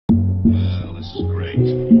Well, this is great.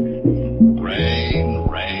 Rain,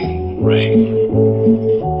 rain, rain.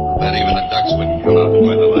 Bet even the ducks wouldn't come out in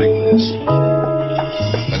weather like this.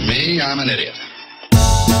 But me, I'm an idiot.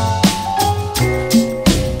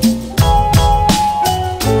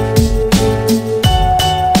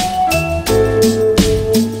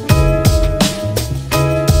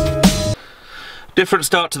 Different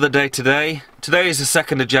start to the day today. Today is the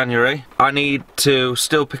 2nd of January. I need to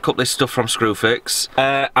still pick up this stuff from Screwfix.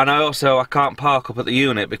 And I can't park up at the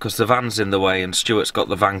unit because the van's in the way and Stuart's got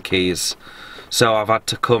the van keys. So I've had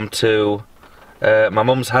to come to my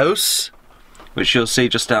mum's house, which you'll see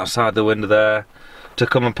just outside the window there, to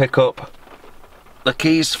come and pick up the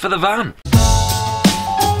keys for the van.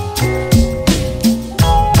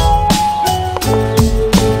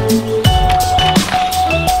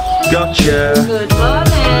 Gotcha! Good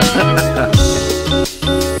morning!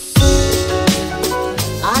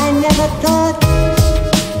 I never thought.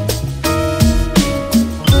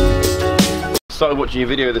 Started watching your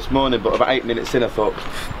video this morning, but about 8 minutes in I thought,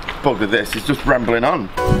 bugger this, he's just rambling on.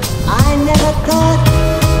 I never thought.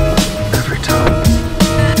 Every time.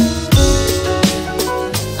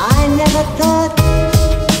 I never thought.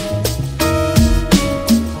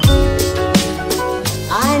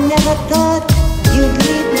 I never thought you'd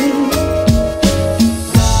leave me.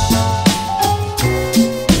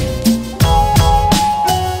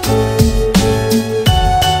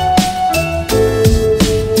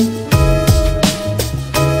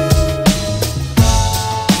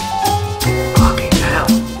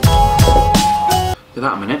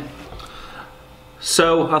 That a minute.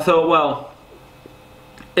 So I thought, well,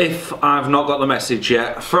 if I've not got the message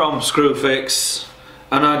yet from Screwfix,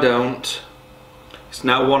 and I don't, it's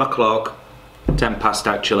now 1 o'clock, 10 past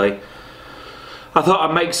actually, I thought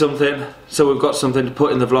I'd make something so we've got something to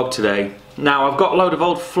put in the vlog today. Now I've got a load of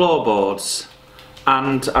old floorboards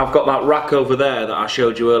and I've got that rack over there that I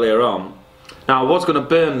showed you earlier on. Now I was going to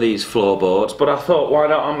burn these floorboards, but I thought, why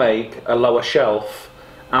don't I make a lower shelf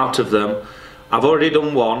out of them. I've already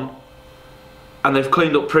done one and they've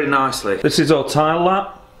cleaned up pretty nicely. This is all tile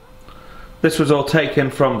lap. This was all taken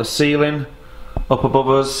from the ceiling up above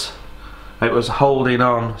us. It was holding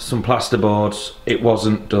on some plasterboards. It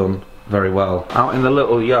wasn't done very well. Out in the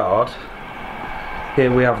little yard,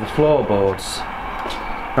 here we have the floorboards.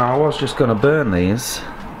 Now I was just going to burn these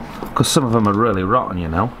because some of them are really rotten, you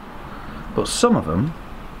know, but some of them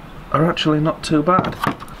are actually not too bad.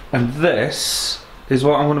 And this is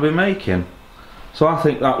what I'm going to be making. So I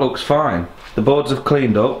think that looks fine. The boards have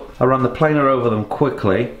cleaned up. I ran the planer over them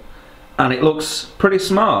quickly and it looks pretty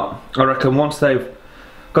smart. I reckon once they've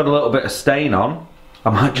got a little bit of stain on, I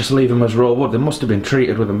might just leave them as raw wood. They must have been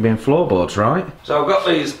treated with them being floorboards, right? So I've got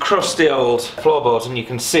these crusty old floorboards and you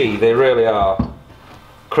can see they really are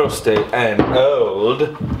crusty and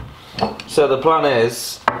old. So the plan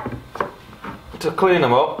is to clean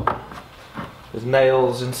them up. There's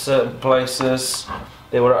nails in certain places.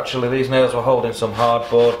 They were actually, these nails were holding some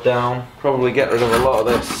hardboard down. Probably get rid of a lot of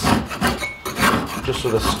this just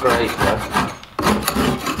with a scraper.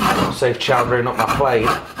 Save chowdering up my plate.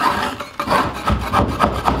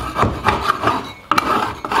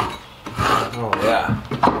 Oh yeah.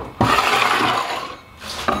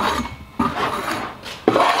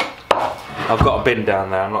 I've got a bin down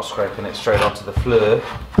there, I'm not scraping it straight onto the floor.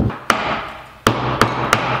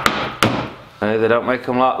 They don't make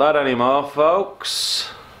them like that anymore, folks.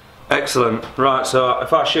 Excellent. Right, so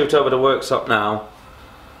if I shoot over the workshop now,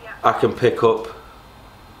 yeah, I can pick up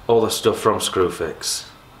all the stuff from Screwfix.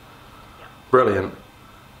 Yeah. Brilliant.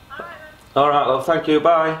 Alright, well, thank you.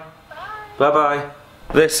 Bye. Bye. Bye-bye.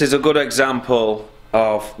 This is a good example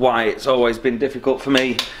of why it's always been difficult for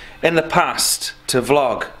me in the past to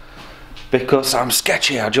vlog, because I'm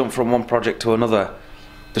sketchy. I jump from one project to another.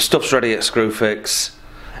 The stuff's ready at Screwfix.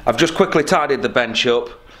 I've just quickly tidied the bench up.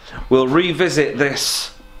 We'll revisit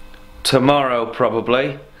this tomorrow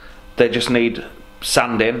probably. They just need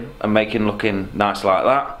sanding and making looking nice like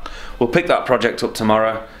that. We'll pick that project up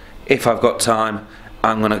tomorrow. If I've got time,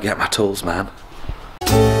 I'm gonna get my tools, man.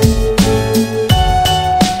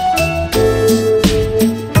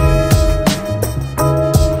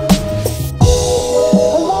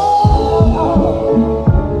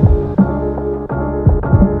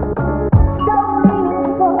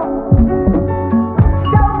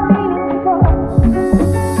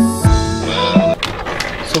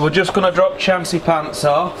 We're just going to drop Chancy pants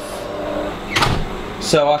off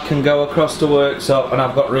so I can go across the workshop and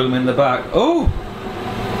I've got room in the back. Oh,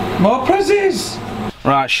 more prezzies!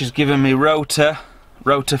 Right, she's giving me rota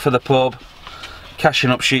for the pub, cashing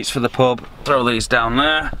up sheets for the pub. Throw these down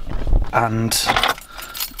there and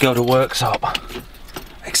go to workshop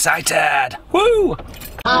excited. Woo!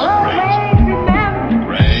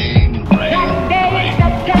 Rain,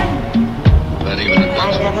 that even a duck's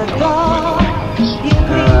I never would thought like you'd leave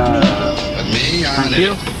me. But me, I'm Thank an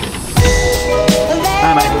you. idiot.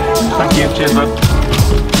 Hi mate. Thank you. Cheers, bud.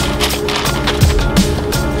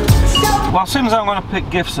 Well, as soon as I'm going to pick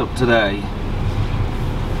gifts up today,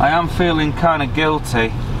 I am feeling kind of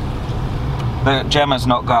guilty that Gemma's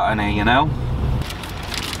not got any, you know?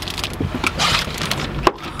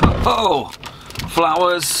 Oh,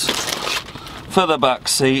 flowers for the back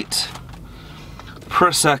seat,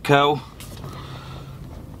 Prosecco,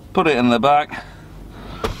 put it in the back.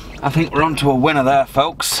 I think we're on to a winner there,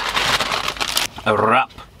 folks. A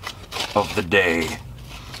wrap of the day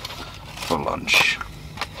for lunch.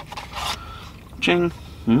 Ching.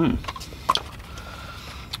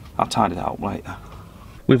 I'll tidy that up later.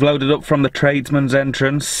 We've loaded up from the tradesman's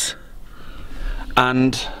entrance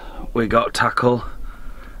and we got tackle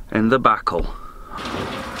in the backle.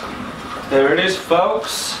 There it is,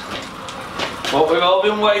 folks. What we've all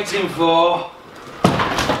been waiting for.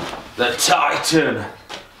 The Titan.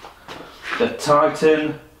 The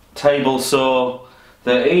Titan table saw.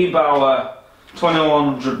 The eBauer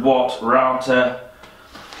 2100 watt router.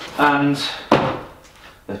 And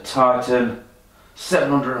the Titan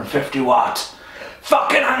 750 watt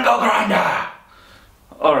fucking angle grinder.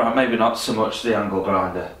 Alright, maybe not so much the angle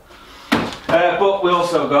grinder. But we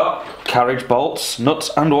also got carriage bolts,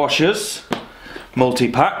 nuts and washers,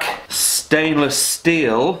 multi-pack, stainless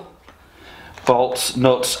steel bolts,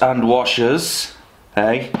 nuts and washers,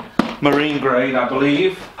 marine grade I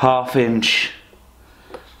believe, 1/2 inch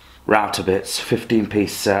router bits,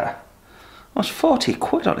 15-piece set. That's 40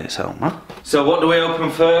 quid on its own, man. So what do we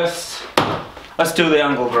open first? Let's do the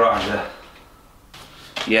angle grinder.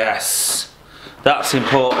 Yes, that's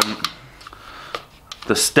important.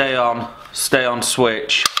 The stay on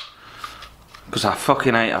switch, because I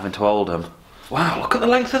fucking hate having to hold them. Wow, look at the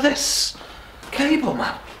length of this cable,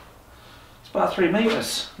 man. It's about 3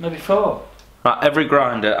 meters, maybe 4. Right, every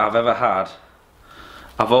grinder I've ever had,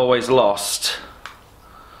 I've always lost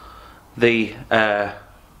the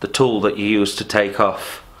tool that you use to take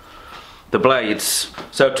off the blades.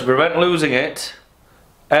 So to prevent losing it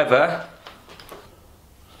ever,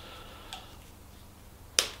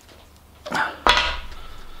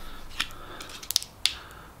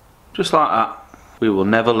 just like that, we will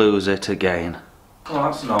never lose it again. Oh,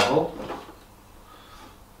 that's novel.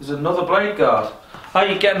 There's another blade guard. Oh,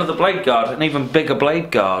 you get another blade guard, an even bigger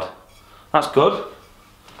blade guard. That's good.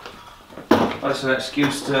 That's an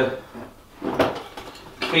excuse to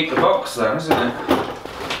keep the box then, isn't it?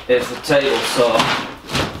 Here's the table saw.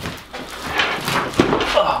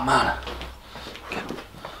 Oh man.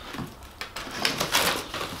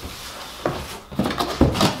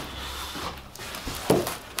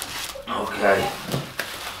 Okay.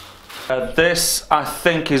 This I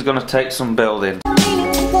think is going to take some building.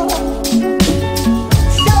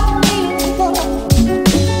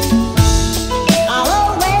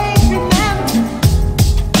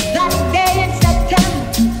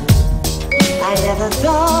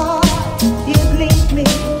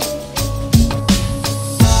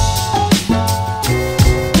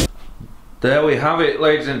 There we have it,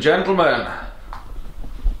 ladies and gentlemen.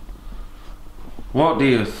 What do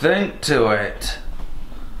you think to it?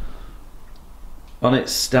 On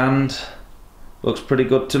its stand, looks pretty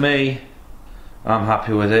good to me. I'm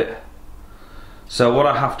happy with it. So what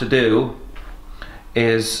I have to do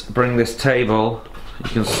is bring this table, you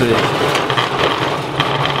can see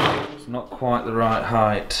it's not quite the right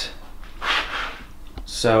height.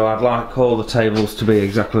 So I'd like all the tables to be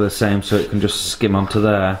exactly the same so it can just skim onto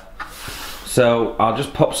there. So I'll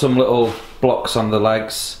just pop some little blocks on the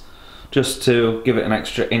legs just to give it an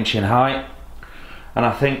extra inch in height, and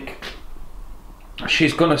I think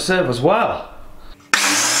she's gonna serve as well.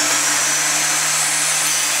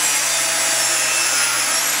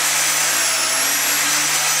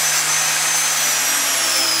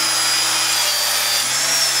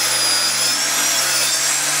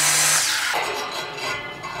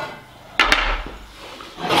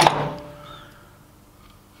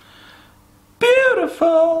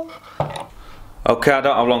 Beautiful. Okay, I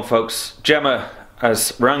don't have long, folks. Gemma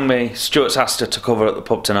has rang me. Stuart's asked her to cover at the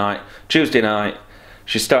pub tonight, Tuesday night.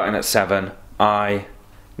 She's starting at 7. I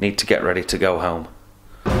need to get ready to go home.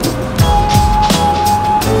 It's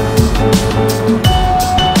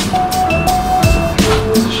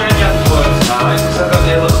a shame you have to work tonight because I've got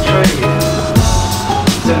the little tree.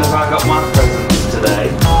 As soon as I got my presents today.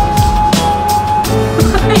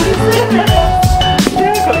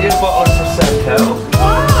 Yeah, I got you a bottle of Prosecco.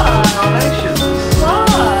 Donations.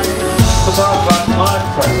 Because I've had my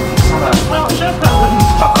presents.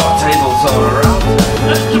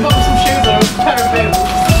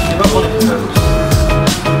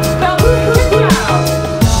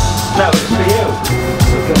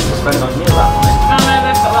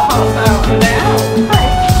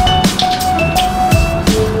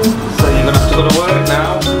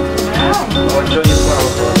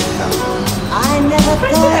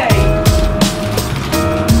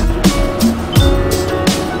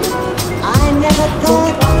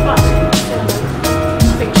 thought